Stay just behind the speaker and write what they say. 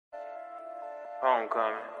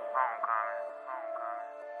Homecoming.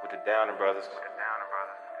 With the Downer Brothers.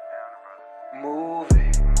 Move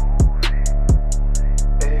it.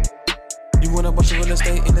 You want a bunch of real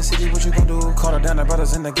estate in the city, what you gon' do? Call the Downer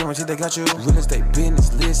Brothers and I guarantee they got you. Real estate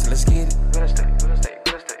business, listen, let's get it.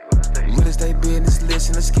 Real estate business,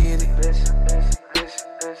 listen, let's get it.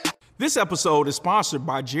 This episode is sponsored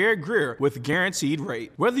by Jared Greer with Guaranteed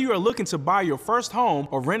Rate. Whether you are looking to buy your first home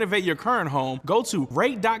or renovate your current home, go to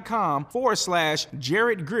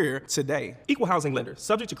rate.com/Jared Greer today. Equal housing lender,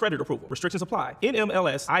 subject to credit approval. Restrictions apply.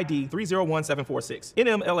 NMLS ID 301746.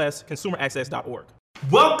 NMLSconsumeraccess.org.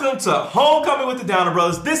 Welcome to Homecoming with the Downer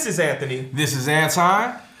Brothers. This is Anthony. This is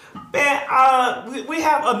Anton. Man, we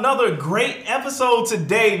have another great episode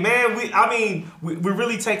today, man. We're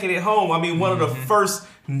really taking it home. I mean, one of the first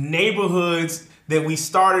neighborhoods that we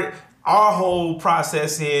started our whole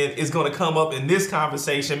process in is going to come up in this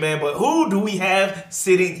conversation, man. But who do we have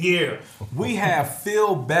sitting here? We have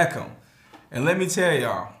Phil Beckham. And let me tell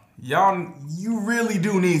y'all, you really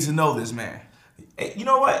do need to know this man. You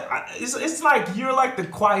know what? It's like you're like the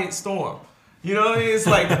quiet storm. You know what I mean? It's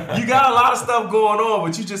like you got a lot of stuff going on,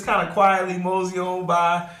 but you just kind of quietly mosey on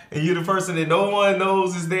by, and you're the person that no one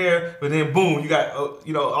knows is there. But then, boom, you got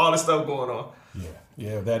all this stuff going on.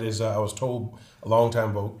 Yeah. That is. I was told a long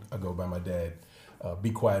time ago by my dad,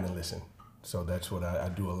 be quiet and listen. So that's what I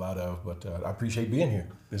do a lot of. But I appreciate being here.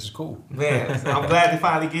 This is cool. Man, I'm glad to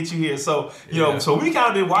finally get you here. So, so we kind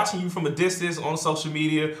of been watching you from a distance on social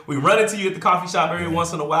media. We run into you at the coffee shop every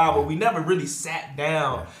once in a while, but we never really sat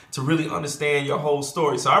down to really understand your whole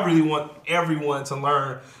story. So I really want everyone to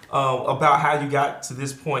learn about how you got to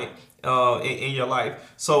this point in your life.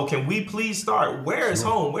 So can we please start? Where is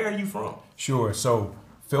home? Where are you from? Sure. So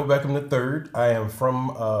Phil Beckham III. I am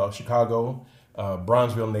from Chicago,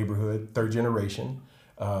 Bronzeville neighborhood, third generation.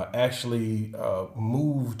 Actually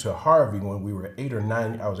moved to Harvey when we were 8 or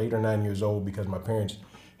 9. I was 8 or 9 years old because my parents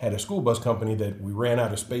had a school bus company that we ran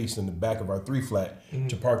out of space in the back of our 3-flat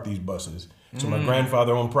to park these buses. So my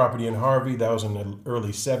grandfather owned property in Harvey. That was in the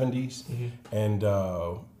early 70s. And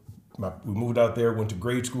we moved out there, went to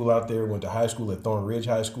grade school out there, went to high school at Thorn Ridge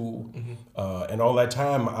High School. And all that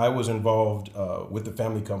time I was involved with the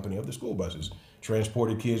family company of the school buses.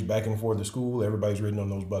 Transported kids back and forth to school. Everybody's ridden on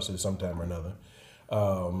those buses sometime or another.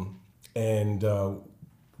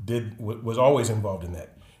 Was always involved in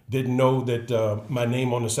that. Didn't know that my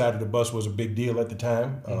name on the side of the bus was a big deal at the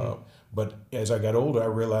time. But as I got older, I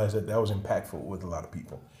realized that was impactful with a lot of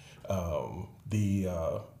people. On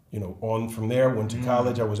from there, went to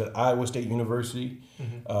college. I was at Iowa State University.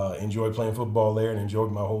 Enjoyed playing football there and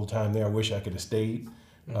enjoyed my whole time there. I wish I could have stayed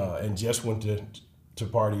and just went to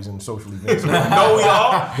parties and social events.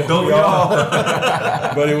 Don't we all?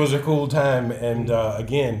 But it was a cool time, and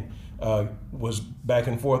again, was back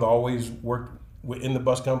and forth. Always worked in the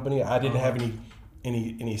bus company. I didn't have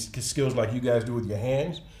any skills like you guys do with your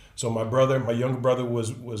hands. So my younger brother,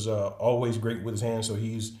 was always great with his hands. So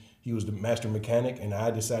he was the master mechanic, and I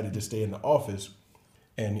decided to stay in the office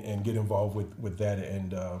and get involved with that.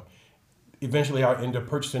 And eventually, I ended up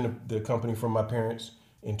purchasing the company from my parents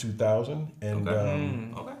in 2000 and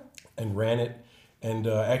ran it, and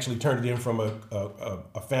actually turned it in from a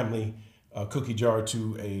family cookie jar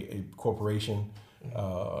to a corporation.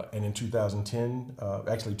 And in 2010,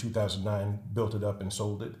 actually 2009, built it up and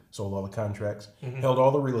sold all the contracts, held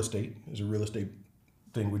all the real estate. There's a real estate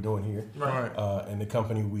thing we're doing here, right? And the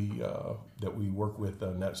company that we work with,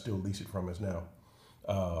 not still lease it from us now.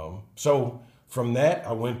 So from that,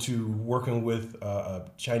 I went to working with a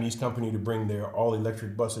Chinese company to bring their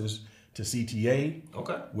all-electric buses to CTA,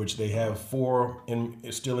 which they have 4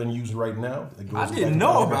 still in use right now. I didn't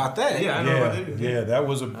know about that. Yeah, that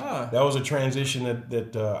was a transition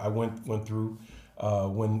that I went through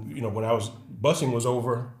when I was busing was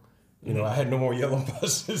over. I had no more yellow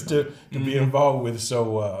buses to be involved with.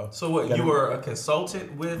 So what, you were a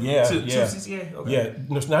consultant with to CTA? Okay. Yeah,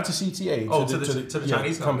 no, not to CTA. To the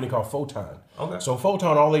Chinese company called Photon. Okay. So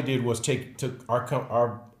Photon, all they did was took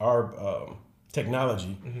our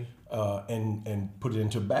technology and put it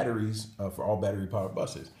into batteries for all battery powered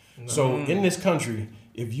buses. So in this country,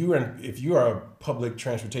 if you are a public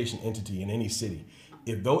transportation entity in any city,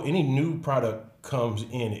 any new product comes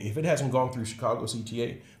in, if it hasn't gone through Chicago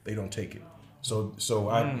CTA, they don't take it. So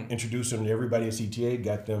I introduced them to everybody at CTA,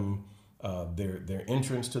 got them their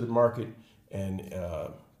entrance to the market, and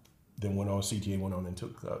then CTA went on and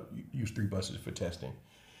used 3 buses for testing.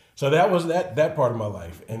 So that was that part of my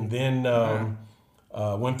life, and then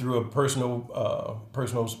went through a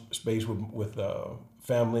personal space with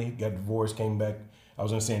family, got divorced, came back. I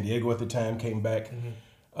was in San Diego at the time, came back.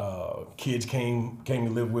 Kids came to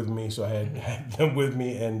live with me, so I had them with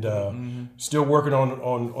me, and still working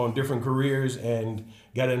on different careers, and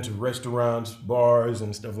got into restaurants, bars,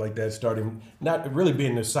 and stuff like that. Starting not really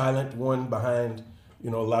being the silent one behind, a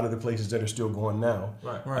lot of the places that are still going now.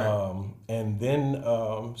 Right. And then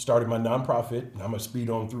started my nonprofit. I'm gonna speed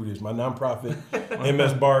on through this. My nonprofit,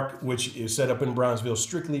 MS Bark, which is set up in Brownsville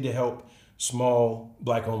strictly to help small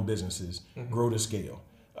Black-owned businesses grow to scale.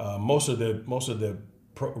 Most of the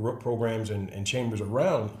programs and chambers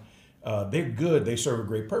around, they're good. They serve a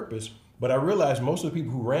great purpose. But I realized most of the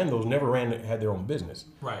people who ran those never had their own business.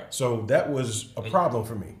 Right. So that was a problem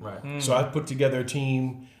for me. Right. So I put together a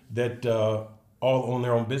team that all own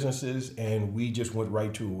their own businesses, and we just went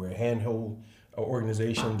right to it. We're a handhold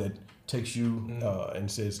organization that takes you and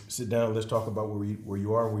says, sit down, let's talk about where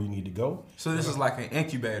you are and where you need to go. So this is like an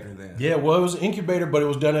incubator then? Yeah, well, it was an incubator, but it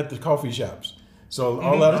was done at the coffee shops. So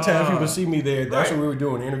a lot of times people see me there. That's what we were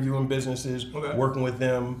doing, interviewing businesses, working with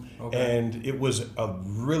them. And it was a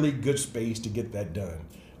really good space to get that done.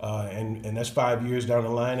 And that's 5 years down the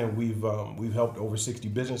line, and we've helped over 60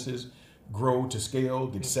 businesses grow to scale,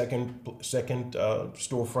 get second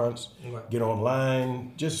storefronts, get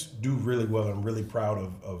online, just do really well. I'm really proud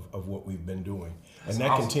of what we've been doing. That's and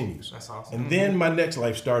that awesome. continues. That's awesome. And then my next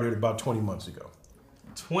life started about 20 months ago.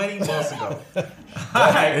 20 months ago.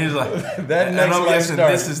 He's like, That next I'm life guessing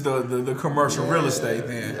started. this is the commercial real estate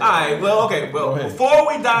then. All right, well, okay. Well, ahead. before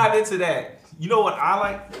we dive into that, you know what I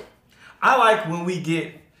like? I like when we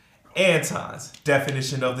get Anton's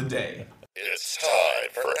definition of the day. It's time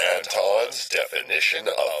for Anton's definition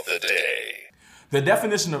of the day. The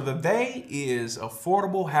definition of the day is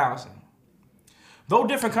affordable housing. Though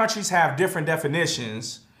different countries have different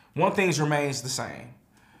definitions, one thing remains the same.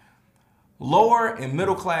 Lower and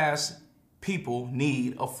middle class people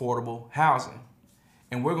need affordable housing.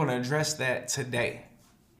 And we're going to address that today.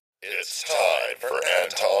 It's time for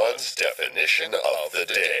Anton's definition of the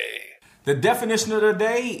day. The definition of the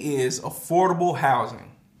day is affordable housing.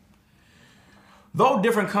 Though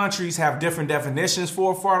different countries have different definitions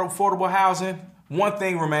for affordable housing, one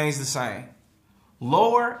thing remains the same.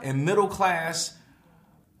 Lower and middle class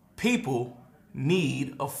people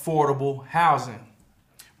need affordable housing,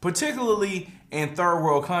 particularly in third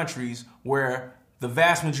world countries where the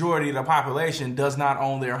vast majority of the population does not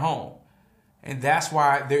own their home. And that's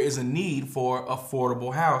why there is a need for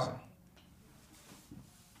affordable housing.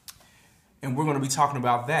 And we're going to be talking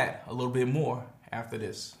about that a little bit more after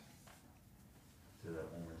this. Do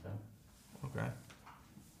that one more time. Okay.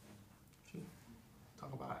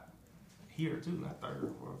 Talk about here too, not third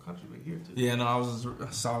world country, but here too. Yeah, no, I was just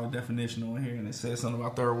a solid definition on here, and it said something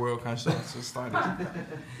about third world countries. So it started,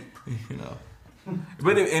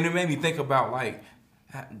 But it made me think about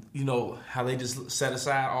how they just set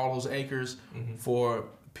aside all those acres for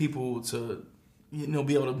people to,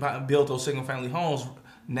 be able to build those single family homes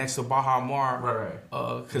next to Baha Mar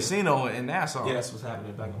Casino in Nassau. Yeah, that's what's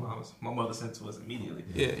happening back in my mother sent to us immediately.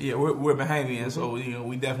 Yeah, we're Bahamian, so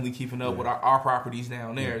we definitely keeping up with our properties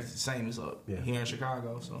down there. It's the same as up here in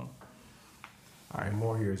Chicago. So, all right, And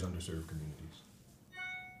more here is underserved communities.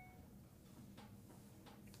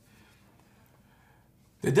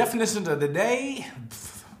 the definition of the day.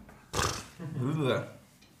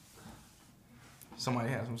 Somebody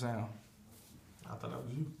has some sound. I thought that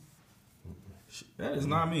was you. That is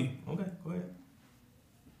not me. Okay, go ahead.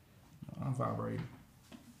 I'm vibrating.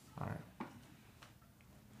 All right.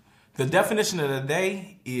 The definition of the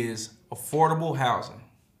day is affordable housing.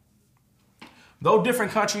 Though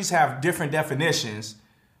different countries have different definitions,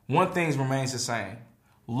 one thing remains the same.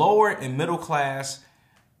 Lower and middle class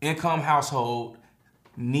income household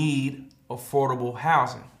need affordable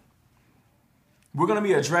housing. We're going to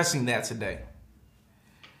be addressing that today.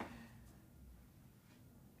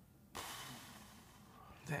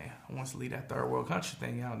 Dang, I want to leave that third world country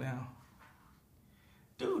thing out now.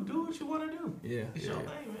 Dude, do what you want to do. Yeah. It's your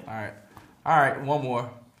thing, man. All right, one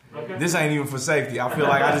more. Okay. This ain't even for safety. I feel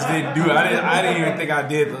like I just didn't do it. I didn't even think I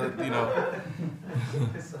did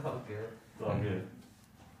It's all good. It's all good.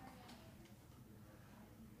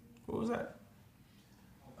 What was that?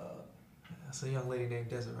 That's a young lady named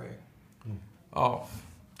Desiree. Oh,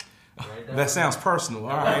 Right, that sounds personal.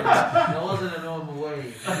 All right. That wasn't a normal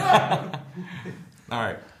way. All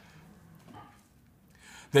right.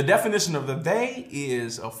 The definition of the day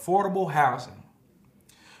is affordable housing.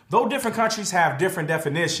 Though different countries have different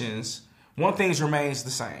definitions, one thing remains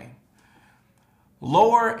the same.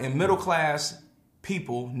 Lower and middle class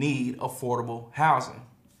people need affordable housing.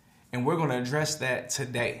 And we're going to address that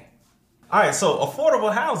today. All right, so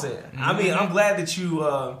affordable housing. I mean, I'm glad that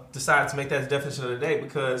you decided to make that the definition of the day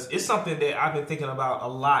because it's something that I've been thinking about a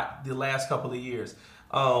lot the last couple of years.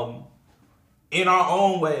 In our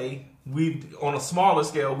own way, on a smaller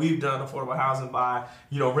scale, we've done affordable housing by,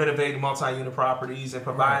 renovating multi-unit properties and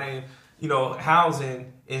providing,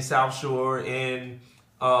 housing in South Shore, in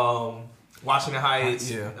Washington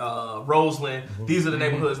Heights, Roseland. These are the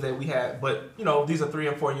neighborhoods that we have. But, these are 3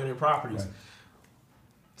 and 4 unit properties. Right.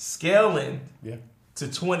 Scaling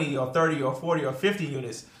to 20 or 30 or 40 or 50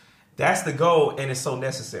 units, that's the goal, and it's so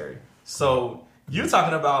necessary. So you're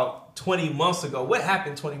talking about 20 months ago. What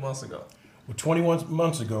happened 20 months ago? Well, 21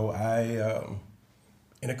 months ago, I,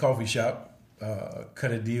 in a coffee shop, cut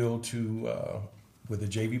a deal with a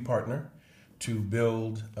JV partner to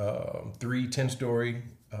build 3 10-story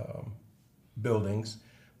buildings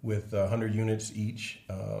with 100 units each,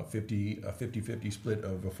 50-50 split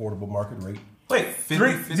of affordable market rate. Wait,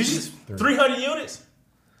 300 units?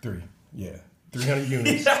 300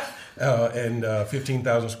 units. And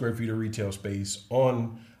 15,000 square feet of retail space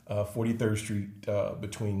on 43rd Street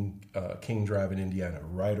between King Drive and Indiana,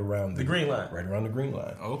 right around the Green Line. Right around the Green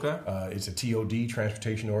Line. Okay. It's a TOD,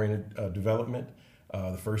 transportation-oriented development.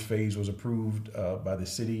 The first phase was approved by the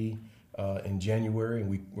city in January,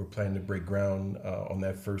 and we're planning to break ground on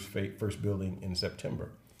that first building in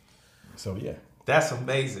September. So, yeah. That's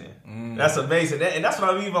amazing. That's amazing. And that's what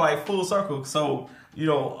I mean by like full circle. So,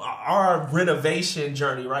 our renovation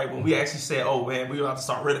journey, right? When we actually said, oh man, we're about to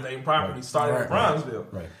start renovating property, started in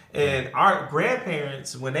Bronzeville. Right. And our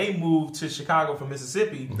grandparents, when they moved to Chicago from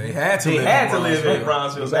Mississippi, they had to live in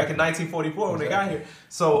Bronzeville back in 1944 when they got here.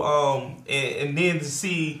 So, and then to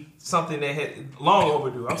see something that had long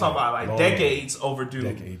overdue. I'm talking about like decades overdue.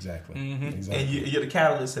 Exactly. Exactly. And you're the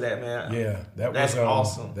catalyst to that, man. Yeah, that's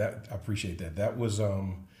awesome. I appreciate that. That was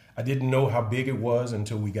I didn't know how big it was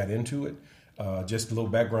until we got into it. Just a little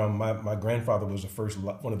background: my grandfather was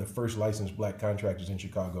one of the first licensed black contractors in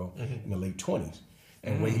Chicago in the late 20s,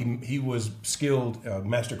 and when he was skilled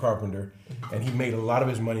master carpenter, and he made a lot of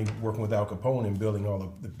his money working with Al Capone and building all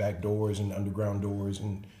of the back doors and underground doors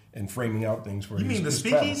and framing out things for You mean the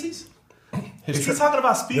speakeasies? Is he talking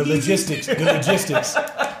about speakeasies? The logistics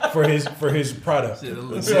for his product. Yeah, the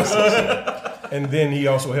logistics. And then he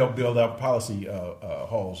also helped build out policy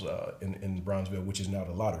halls in Bronzeville, which is now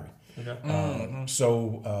the Lottery. Okay.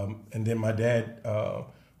 And then my dad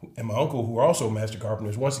and my uncle, who are also master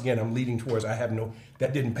carpenters. Once again, I'm leading towards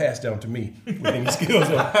that didn't pass down to me with any skills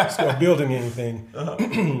of building anything.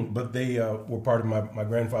 But they were part of my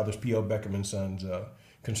grandfather's P.L. Beckham and Sons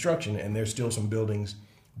construction, and there's still some buildings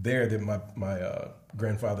there that my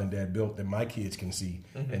grandfather and dad built that my kids can see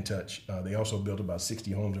and touch. They also built about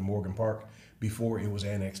 60 homes in Morgan Park before it was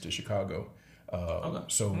annexed to Chicago.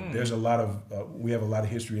 So there's a lot of we have a lot of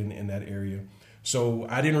history in that area. So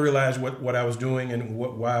I didn't realize what I was doing and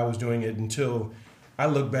why I was doing it until I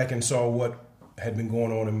looked back and saw what had been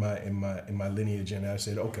going on in my lineage, and I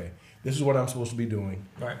said, okay, this is what I'm supposed to be doing.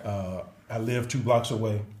 Right. I live 2 blocks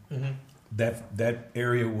away. That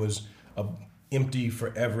area was empty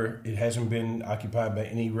forever. It hasn't been occupied by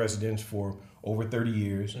any residents for over 30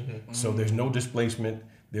 years. So there's no displacement.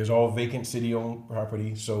 There's all vacant city-owned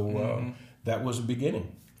property. So that was a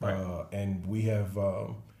beginning. Right. And we have,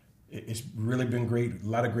 it's really been great. A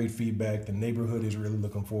lot of great feedback. The neighborhood is really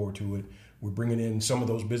looking forward to it. We're bringing in some of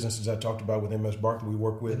those businesses I talked about with MS Barkley we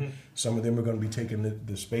work with. Some of them are going to be taking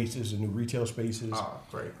the spaces, the new retail spaces. Oh,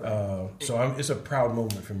 great. So it's a proud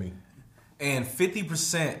moment for me. And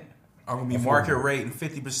 50% are going to be market rate, and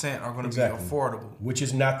 50% are going to be affordable, which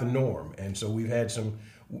is not the norm. And so we had to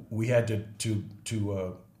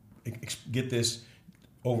get this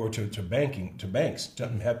over to banks to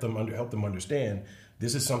help them understand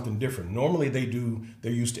this is something different. Normally they're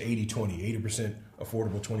used to 80-20, 80%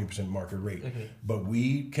 affordable, 20% market rate. But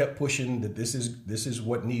we kept pushing that this is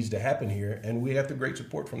what needs to happen here, and we have the great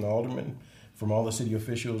support from the aldermen, from all the city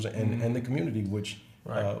officials, and the community, which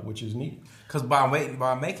is needed. Because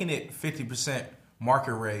by making it 50%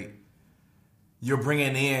 market rate, you're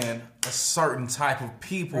bringing in a certain type of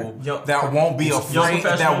people that won't be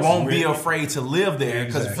afraid to live there.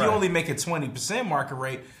 Because if you only make it 20% market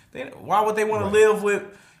rate, then why would they want to live with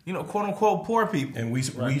quote unquote poor people? And we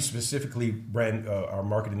specifically brand our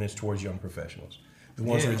marketing this towards young professionals, the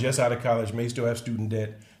ones who are just out of college, may still have student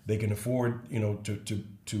debt. They can afford,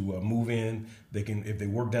 to move in. They can, if they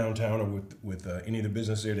work downtown or with any of the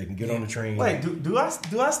business there, they can get on the train. Wait, do I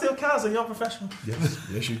still count as a young professional?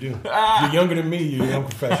 Yes, you do. You're younger than me. You're a young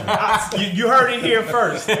professional. You heard it here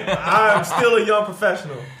first. I'm still a young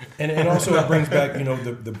professional. And also it brings back,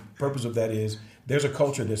 the purpose of that is there's a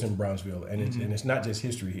culture that's in Brownsville, and it's not just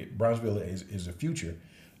history. Brownsville is a future.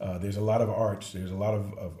 There's a lot of arts. There's a lot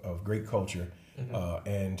of great culture.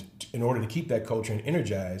 And in order to keep that culture and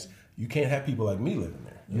energized, you can't have people like me living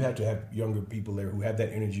there. You have to have younger people there who have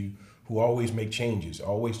that energy, who always make changes,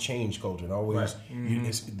 always change culture, and always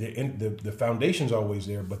the foundation's always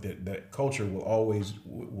there, but the culture will always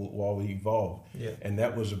evolve. Yeah. And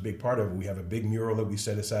that was a big part of it. We have a big mural that we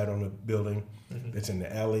set aside on the building that's in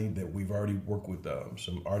the alley that we've already worked with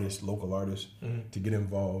some artists, local artists, to get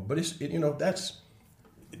involved. But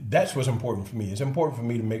that's what's important for me. It's important for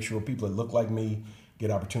me to make sure people that look like me get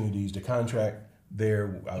opportunities to contract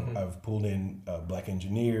there. I've pulled in black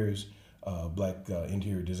engineers, black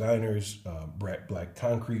interior designers, black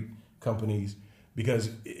concrete companies, because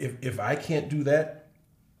if I can't do that,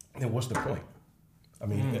 then what's the point? I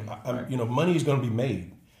mean, money is going to be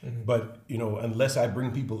made, but unless I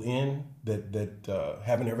bring people in that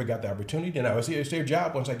haven't ever got the opportunity, then it's their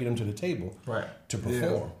job once I get them to the table to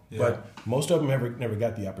perform. Yeah. But most of them never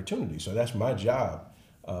got the opportunity, so that's my job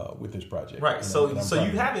with this project. Right. So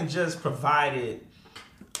you haven't just provided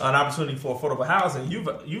an opportunity for affordable housing.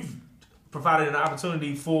 You've provided an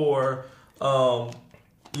opportunity for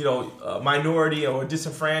minority or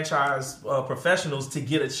disenfranchised professionals to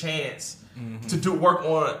get a chance to do work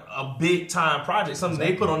on a big time project, something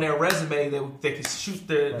they put on their resume that they can shoot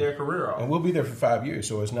their career off. And we'll be there for 5 years,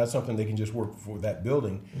 so it's not something they can just work for that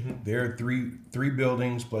building. There are three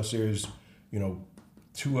buildings, plus there's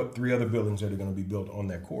 3 other buildings that are going to be built on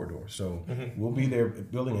that corridor. So we'll be there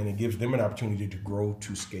building, and it gives them an opportunity to grow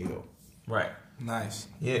to scale. Right. Nice.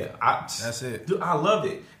 Yeah. That's it. Dude, I love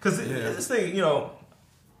it. Because this thing,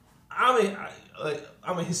 I'm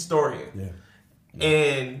a historian. Yeah.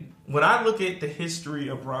 And when I look at the history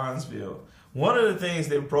of Bronzeville, one of the things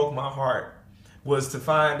that broke my heart was to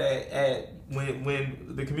find that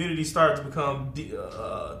when the community started to become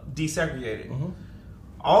desegregated,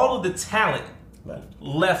 all of the talent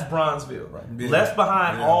left Bronzeville, left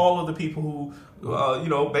behind all of the people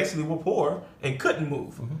who, basically were poor and couldn't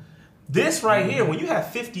move. This right here, when you have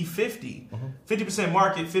 50-50, 50%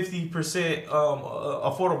 market, 50%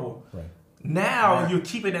 affordable, now you're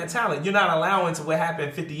keeping that talent. You're not allowing what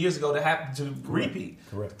happened 50 years ago to happen to repeat.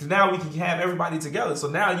 Correct. Because now we can have everybody together. So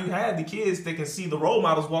now you have the kids that can see the role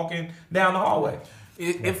models walking down the hallway.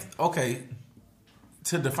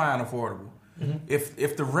 To define affordable,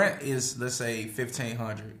 if the rent is, let's say,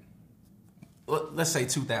 $1,500, let's say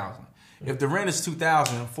 $2,000. If the rent is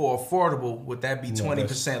 $2,000 for affordable, would that be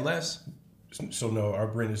 20% less? So no, our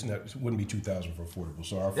rent wouldn't be $2,000 for affordable.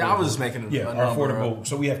 So our I was just making our affordable.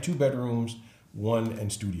 So we have 2 bedrooms, 1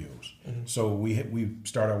 and studios. So we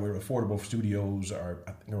start out with affordable studios are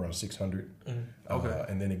I think around $600.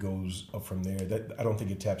 And then it goes up from there. That I don't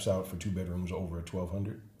think it taps out for 2 bedrooms over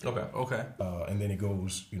 $1,200. Okay. And then it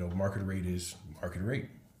goes. Market rate is market rate.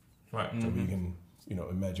 Right. So you can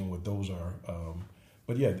imagine what those are.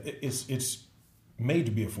 But yeah, it's made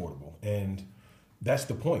to be affordable, and that's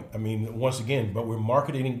the point. I mean, once again, but we're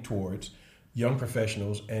marketing towards young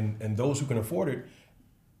professionals and those who can afford it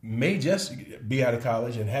may just be out of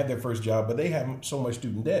college and have their first job, but they have so much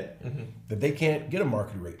student debt that they can't get a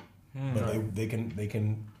market rate. But they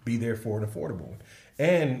can be there for an affordable one.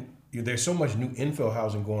 And there's so much new infill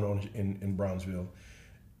housing going on in Brownsville.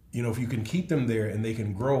 If you can keep them there and they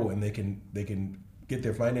can grow and they can get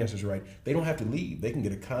their finances right, they don't have to leave. They can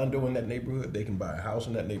get a condo in that neighborhood. They can buy a house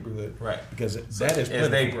in that neighborhood. Right. Because that is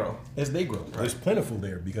plentiful. As they grow. Right. It's plentiful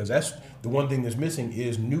there, because that's the one thing that's missing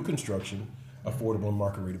is new construction, affordable and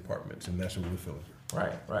market rate apartments, and that's what we're filling.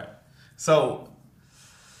 Right. So,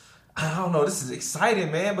 I don't know, this is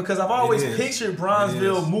exciting, man, because I've always pictured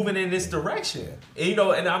Bronzeville moving in this direction. And,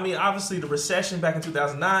 and I mean, obviously the recession back in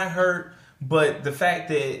 2009 hurt. But the fact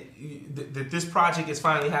that this project is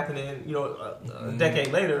finally happening, a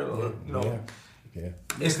decade later,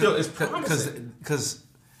 it's promising. Because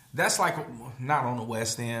that's like not on the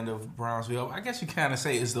west end of Brownsville. I guess you kind of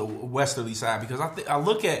say it's the westerly side, because I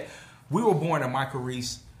look at, we were born at Michael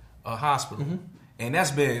Reese Hospital, and that's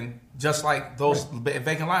been just like those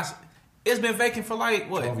vacant lots. It's been vacant for like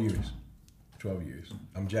what? 12 years.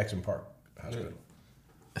 I'm Jackson Park Hospital.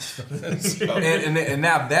 and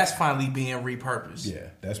now that's finally being repurposed. Yeah,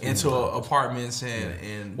 that's into apartments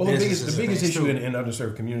and well, the biggest issue in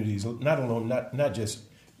underserved communities, not just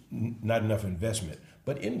not enough investment,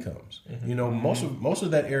 but incomes. Most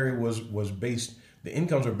of that area was based. The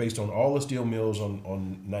incomes are based on all the steel mills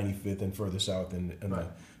on 95th and further south and the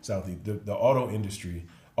southeast. The auto industry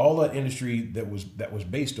all that industry that was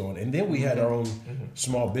based on, and then we had our own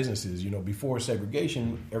small businesses. Before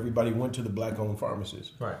segregation, everybody went to the black-owned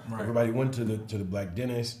pharmacies. Right. Everybody went to the black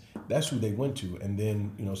dentist. That's who they went to, and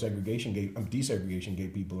then desegregation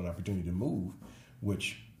gave people an opportunity to move,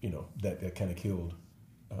 which that kind of killed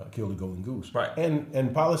the golden goose. Right.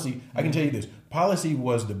 And policy, I can tell you this: policy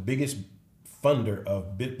was the biggest funder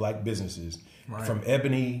of black businesses, from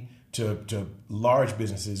Ebony to large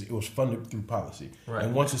businesses. It was funded through policy. Right.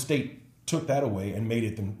 And once the state took that away and made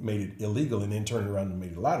it illegal, and then turned it around and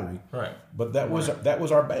made it lottery. Right. But that was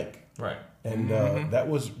our bank. Right. And that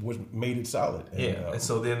was made it solid. And, and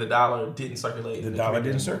so then the dollar didn't circulate. The dollar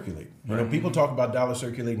didn't circulate. People talk about dollar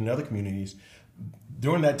circulating in other communities.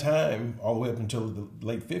 During that time, all the way up until the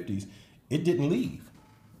late 50s, it didn't leave.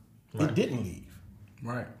 Right. It didn't leave.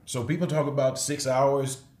 Right. So people talk about 6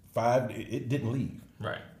 hours, 5. It didn't leave.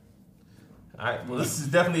 Right. All right. Well, this is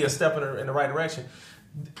definitely a step in the right direction.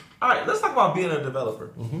 All right. Let's talk about being a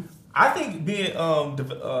developer. I think being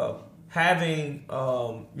having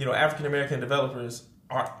African American developers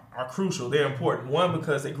are crucial. They're important. One,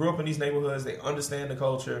 because they grew up in these neighborhoods, they understand the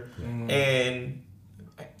culture, and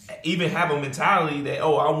even have a mentality that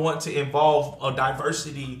I want to involve a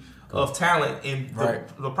diversity of talent in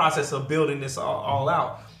the process of building this all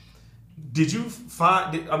out. Did you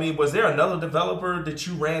was there another developer that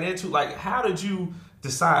you ran into? Like, how did you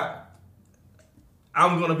decide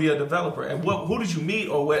I'm going to be a developer? And who did you meet,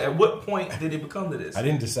 or at what point did it become to this? I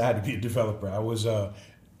didn't decide to be a developer. I was I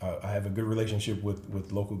have a good relationship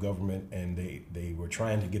with local government, and they were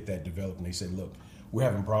trying to get that developed. And they said, "Look, we're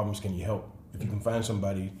having problems. Can you help? If you can find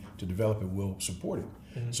somebody to develop it, we'll support it."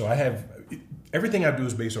 So I have everything I do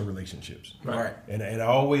is based on relationships. Right. And I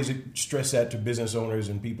always stress that to business owners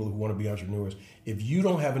and people who want to be entrepreneurs. If you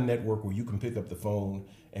don't have a network where you can pick up the phone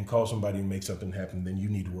and call somebody and make something happen, then you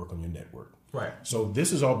need to work on your network. Right. So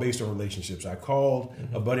this is all based on relationships. I called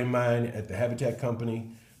a buddy of mine at the Habitat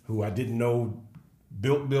Company who I didn't know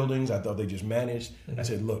built buildings. I thought they just managed. I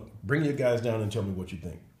said, "Look, bring your guys down and tell me what you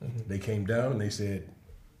think." They came down and they said,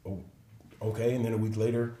 "Oh, okay." And then a week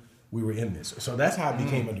later, we were in this. So that's how I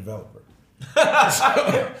became a developer.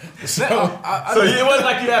 So it wasn't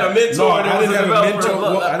like you had a mentor. No, I didn't have a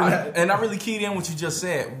mentor. And I really keyed in what you just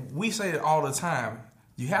said. We say it all the time.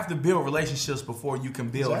 You have to build relationships before you can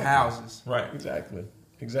build houses. Right.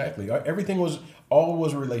 Exactly. Everything was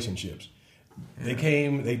relationships. They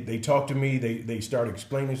came, they talked to me, they started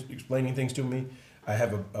explaining things to me. I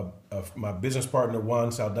have my business partner,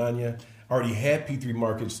 Juan Saldana, already had P3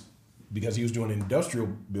 Markets because he was doing an industrial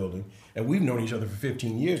building, and we've known each other for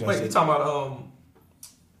 15 years. Wait, you're talking about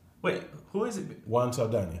who is it? Juan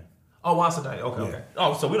Saldana. Oh, Juan Saldana. Okay.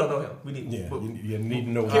 Oh, so we don't know him. We need. You need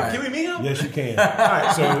to know. Can we meet him? Yes, you can. All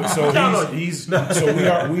right.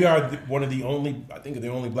 So we are one of the only, I think, the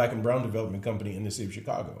only black and brown development company in the city of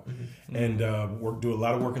Chicago, and do a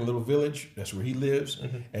lot of work in Little Village. That's where he lives,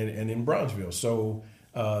 and in Brownsville. So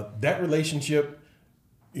that relationship.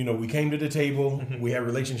 We came to the table. We had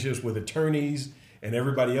relationships with attorneys and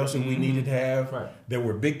everybody else that we needed to have that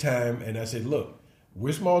were big time. And I said, "Look,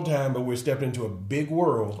 we're small time, but we're stepping into a big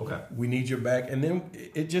world. Okay. We need your back." And then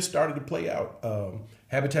it just started to play out.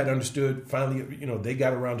 Habitat understood. Finally, they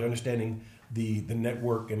got around to understanding the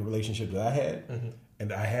network and relationship that I had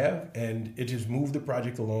and I have, and it just moved the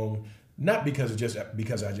project along. Not because I just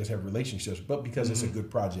have relationships, but because it's a good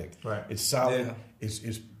project. Right. It's solid. Yeah.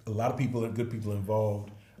 It's a lot of people, good people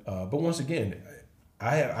involved. But once again,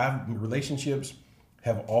 relationships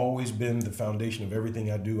have always been the foundation of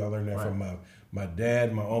everything I do. I learned that from my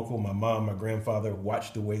dad, my uncle, my mom, my grandfather.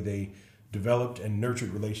 Watched the way they developed and nurtured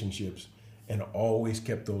relationships, and always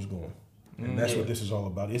kept those going. And that's what this is all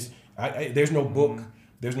about. There's no book,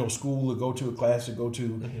 there's no school to go to, a class to go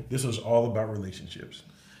to. This is all about relationships.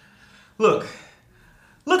 Look,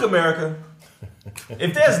 America.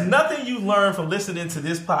 If there's nothing you learn from listening to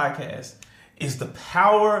this podcast, it's the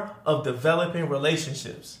power of developing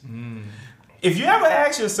relationships. If you ever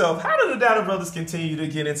ask yourself, how do the Downer Brothers continue to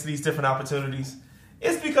get into these different opportunities?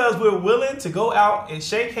 It's because we're willing to go out and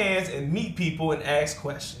shake hands and meet people and ask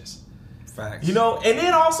questions. Facts. And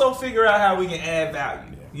then also figure out how we can add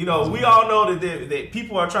value. We all know that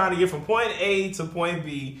people are trying to get from point A to point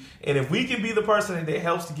B, and if we can be the person that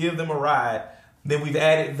helps to give them a ride, then we've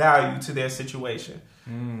added value to their situation.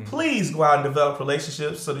 Please go out and develop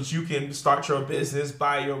relationships so that you can start your business,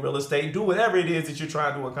 buy your real estate, do whatever it is that you're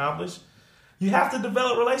trying to accomplish. You have to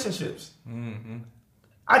develop relationships.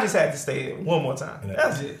 I just had to say it one more time. And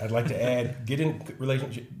That's it. I'd like to add, get in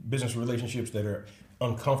business relationships that are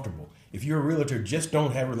uncomfortable. If you're a realtor, just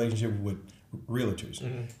don't have relationships with realtors.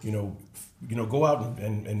 You know, go out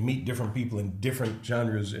and meet different people in different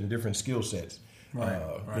genres and different skill sets. Right.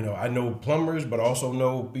 You know, I know plumbers, but also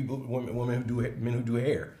know people, women who do men who do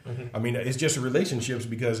hair. I mean, it's just relationships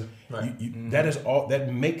because that is all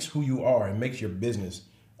that makes who you are and makes your business,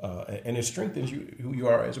 and it strengthens who you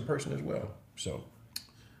are as a person as well. So,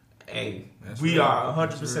 hey, we are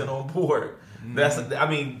 100% on board. I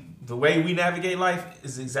mean, the way we navigate life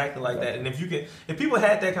is exactly like that. And if people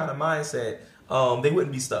had that kind of mindset, they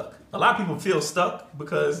wouldn't be stuck. A lot of people feel stuck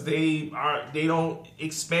because they don't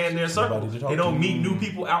expand their circle. They don't meet new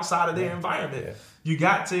people outside of their environment. Yeah. You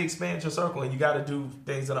got to expand your circle, and you got to do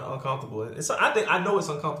things that are uncomfortable. And so I know it's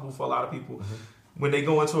uncomfortable for a lot of people when they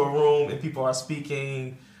go into a room and people are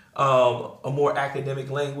speaking a more academic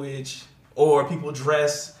language, or people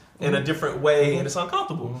dress in a different way, and it's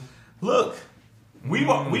uncomfortable. Look, we're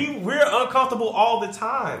uncomfortable all the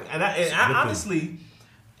time, and I honestly.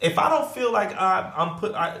 If I don't feel like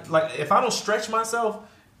if I don't stretch myself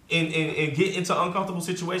and get into uncomfortable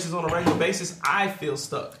situations on a regular basis, I feel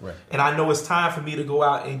stuck. Right. And I know it's time for me to go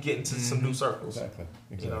out and get into some new circles. Exactly.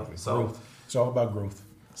 You know? So growth. It's all about growth.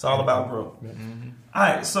 It's all about growth. Yeah. All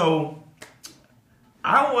right. So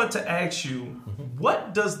I want to ask you,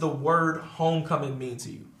 what does the word homecoming mean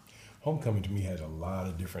to you? Homecoming to me has a lot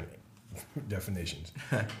of different definitions.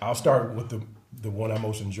 I'll start with the one I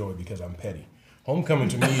most enjoy because I'm petty. Homecoming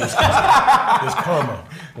to me is karma.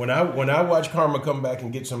 When I watch karma come back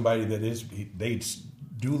and get somebody they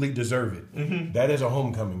duly deserve it, that is a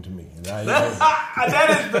homecoming to me. And I never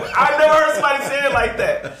heard somebody say it like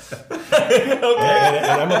that. Okay.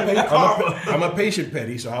 And I'm a patient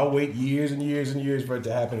petty, so I'll wait years and years and years for it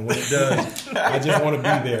to happen. When it does, I just want to be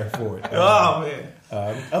there for it. Oh man.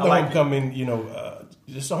 Other homecoming,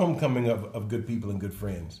 just a homecoming of good people and good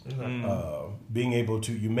friends. Being able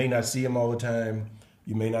to, you may not see them all the time,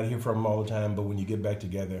 you may not hear from them all the time, but when you get back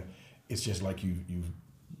together, it's just like you've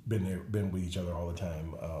been with each other all the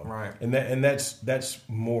time. Right. And that's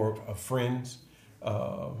more of friends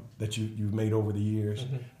that you've made over the years.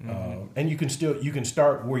 And you can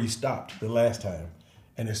start where you stopped the last time,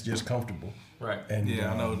 and it's just comfortable. Right. And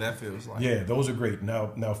I know what that feels like. Yeah, those are great.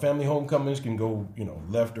 Now family homecomings can go,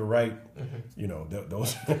 left or right.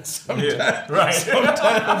 Those sometimes,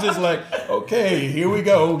 sometimes it's like, okay, here we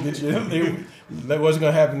go. That wasn't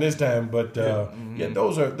gonna happen this time, but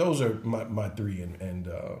those are my three, and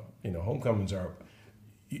homecomings are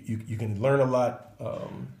you can learn a lot,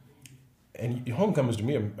 and homecomings to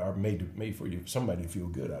me are made for you somebody to feel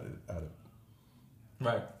good out of.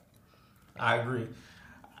 Right, I agree.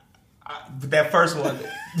 That first one,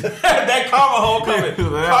 that Karma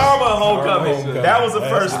Homecoming. That was the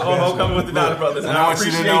first on Homecoming with the Donner Brothers. And I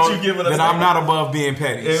appreciate you giving us that. I'm not above being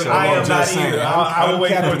petty. So I am not either. I will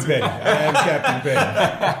wait for it to. I am Captain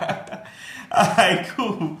Petty. All right,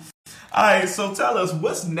 cool. All right, so tell us,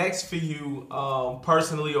 what's next for you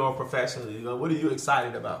personally or professionally? What are you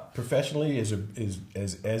excited about? Professionally, as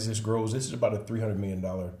this grows, this is about a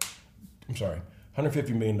 $150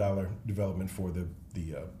 million development for the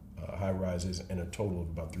high rises, and a total of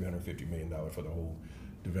about $350 million for the whole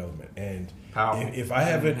development. And if I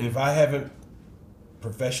haven't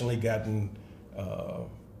professionally gotten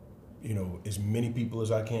as many people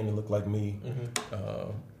as I can to look like me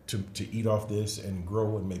to eat off this and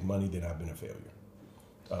grow and make money, then I've been a failure.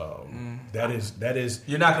 That is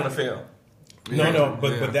you're not going to fail. No,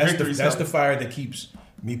 but that's the fire that keeps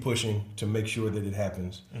me pushing to make sure that it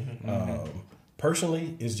happens.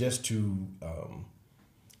 Personally, is just to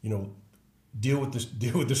deal with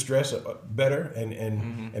the stress better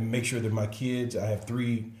and make sure that my kids. I have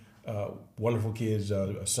three wonderful kids.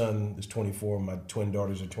 A son is 24. My twin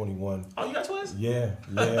daughters are 21. Oh, you got twins? Yeah.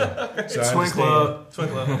 So Twin club.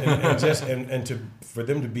 and for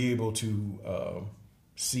them to be able to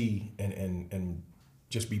see and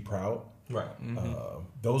just be proud. Right.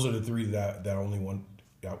 Those are the three that I only want.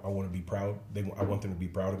 I want to be proud. I want them to be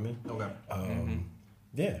proud of me. Okay.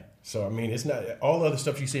 Yeah. So I mean, it's not all the other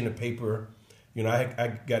stuff you see in the paper.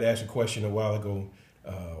 I got asked a question a while ago.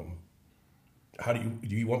 How do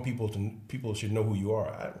you want people should know who you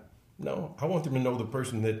are? No, I want them to know the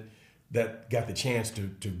person that got the chance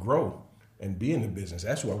to grow and be in the business.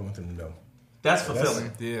 That's who I want them to know. That's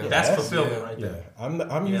fulfilling. That's fulfilling right there.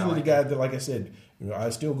 I'm usually the guy that, like I said,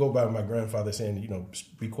 I still go by my grandfather saying,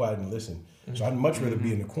 be quiet and listen. So I'd much rather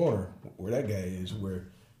be in the corner where that guy is,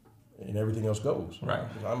 and everything else goes. Right.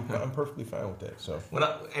 I'm perfectly fine with that. So when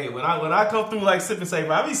I come through like Sip and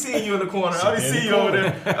Savor, I be seeing you in the corner. I be seeing you over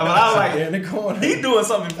there. And I like in the corner. He doing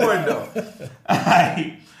something important though.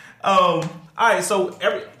 All right. So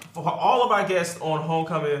for all of our guests on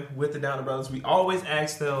Homecoming with the Downer Brothers, we always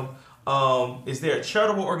ask them Is there a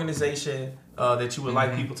charitable organization that you would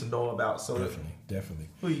like people to know about? So Definitely.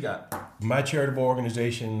 Who you got? My charitable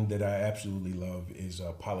organization that I absolutely love is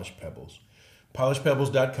Polished Pebbles.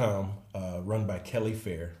 PolishedPebbles.com, run by Kelly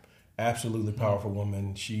Fair. Absolutely powerful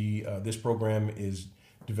woman. She this program is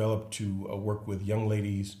developed to work with young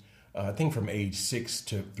ladies, I think from age 6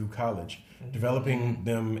 through college, developing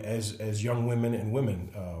them as young women and women.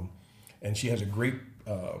 And she has a great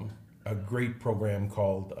program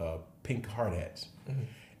called Pink Hard Hats.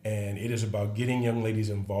 And it is about getting young ladies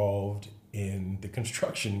involved in the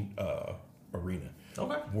construction arena,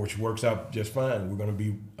 which works out just fine. We're going to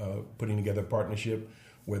be putting together a partnership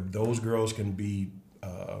where those girls can be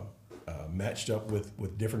matched up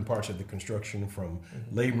with different parts of the construction, from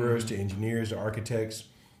laborers to engineers to architects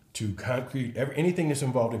to concrete, anything that's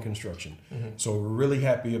involved in construction. So we're really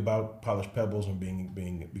happy about Polished Pebbles and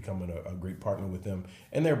becoming a great partner with them.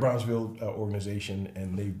 And they're a Brownsville organization,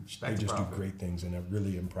 and they just do great things, and I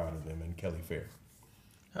really am proud of them and Kelly Fair.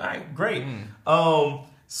 All right, great.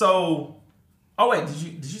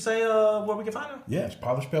 Did you say where we can find them? Yes,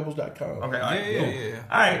 polishedpebbles.com. Okay, all right, Yeah.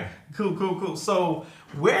 All right, cool. So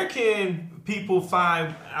where can people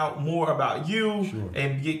find out more about you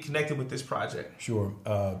and get connected with this project? Sure.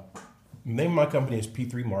 Name of my company is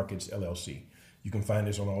P3 Markets, LLC. You can find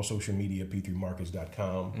us on all social media,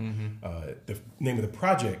 p3markets.com. The name of the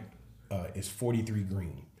project is 43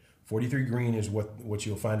 Green. 43 Green is what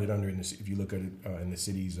you'll find it under if you look at it in the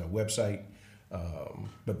city's website.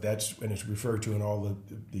 But it's referred to in all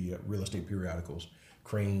the real estate periodicals,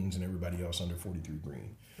 Cranes and everybody else under 43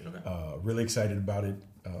 Green. Really excited about it.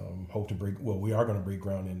 We are going to break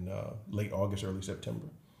ground in late August, early September.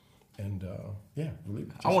 And really.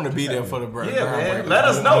 I want to be there for the break. Yeah, man. Let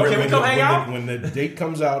us know. Can we come hang out? When the date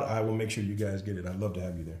comes out, I will make sure you guys get it. I'd love to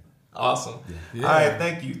have you there. Awesome. Yeah. All right,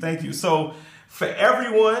 thank you. So for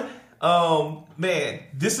everyone, man,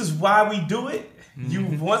 this is why we do it. You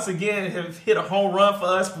once again have hit a home run for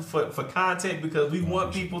us for content, because we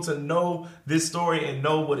want people to know this story and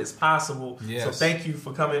know what is possible. Yes. So thank you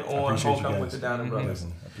for coming on Homecoming with the Downer Brothers.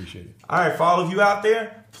 I appreciate it. All right, for all of you out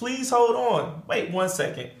there, please hold on. Wait 1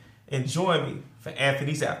 second and join me for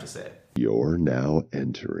Anthony's After Set. You're now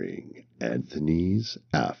entering Anthony's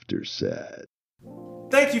After Set.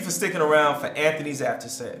 Thank you for sticking around for Anthony's After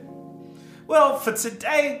Set. Well, for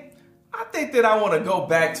today, I think that I want to go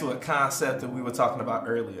back to a concept that we were talking about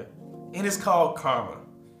earlier, and it's called karma.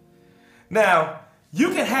 Now, you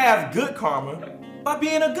can have good karma by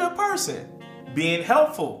being a good person, being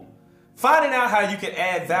helpful, finding out how you can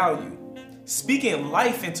add value, speaking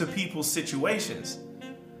life into people's situations,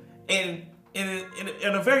 and in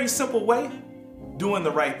a very simple way, doing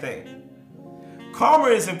the right thing. Karma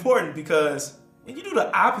is important because when you do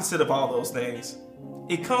the opposite of all those things,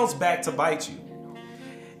 it comes back to bite you.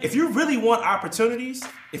 If you really want opportunities,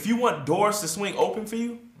 if you want doors to swing open for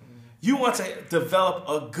you, you want to develop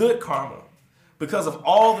a good karma because of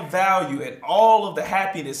all the value and all of the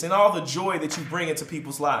happiness and all the joy that you bring into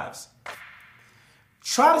people's lives.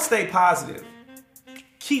 Try to stay positive.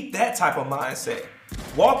 Keep that type of mindset.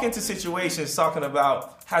 Walk into situations talking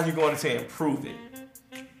about how you're going to improve it.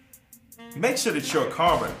 Make sure that your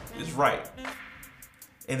karma is right.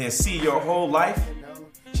 And then see your whole life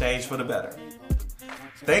change for the better.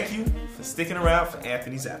 Thank you for sticking around for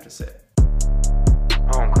Anthony's After Set.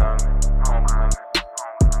 Homecoming.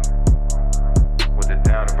 With the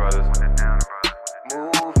Downer Brothers.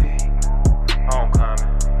 Movie.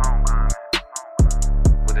 Homecoming.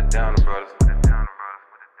 With the Downer Brothers.